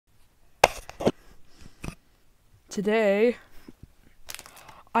Today,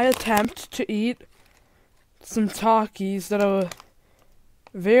 I attempt to eat some takis that are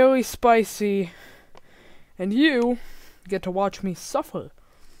very spicy, and you get to watch me suffer.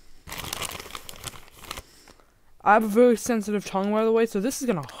 I have a very sensitive tongue, by the way, so this is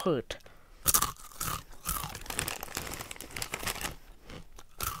gonna hurt.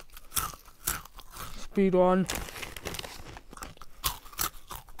 Speed on.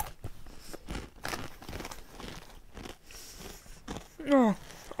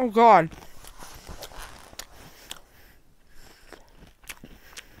 Oh God.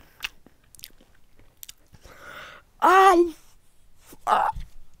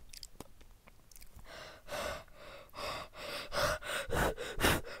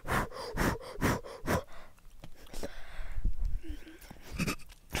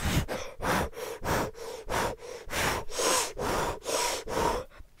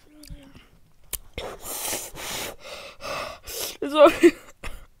 Sorry.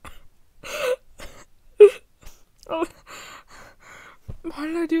 Oh, why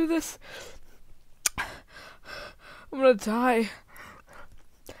did I do this? I'm gonna die.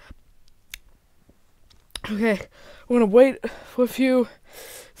 Okay, we're gonna wait for a few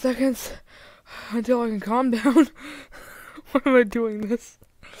seconds until I can calm down. Why am I doing this?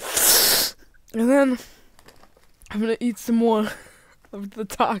 And then I'm gonna eat some more of the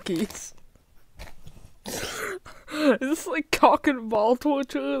takis. Is this like cock and ball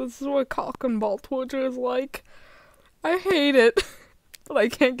torture? This is what cock and ball torture is like. I hate it, but I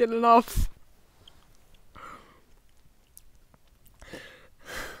can't get enough.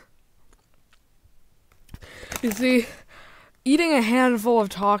 You see, eating a handful of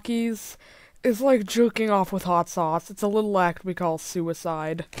takis is like jerking off with hot sauce. It's a little act we call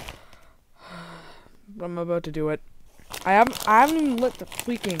suicide. But I'm about to do it. I haven't even lit the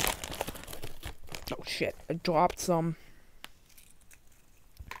freaking... Oh shit, I dropped some.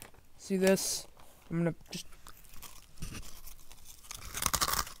 See this? I'm gonna just...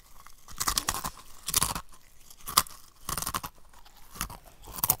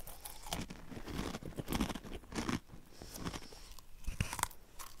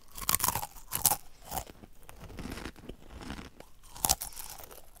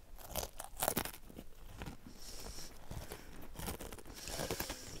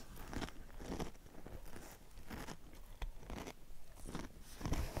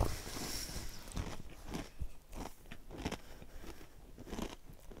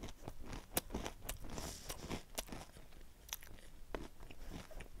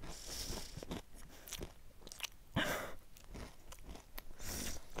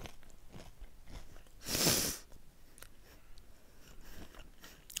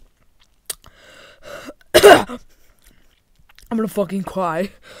 I'm gonna fucking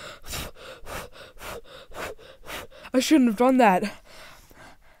cry. I shouldn't have done that. It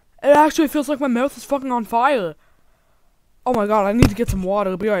actually feels like my mouth is fucking on fire. Oh my God, I need to get some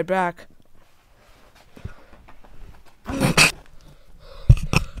water. I'll be right back. The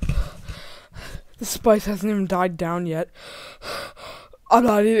spice hasn't even died down yet. I'm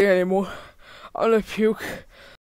not eating anymore. I'm gonna puke.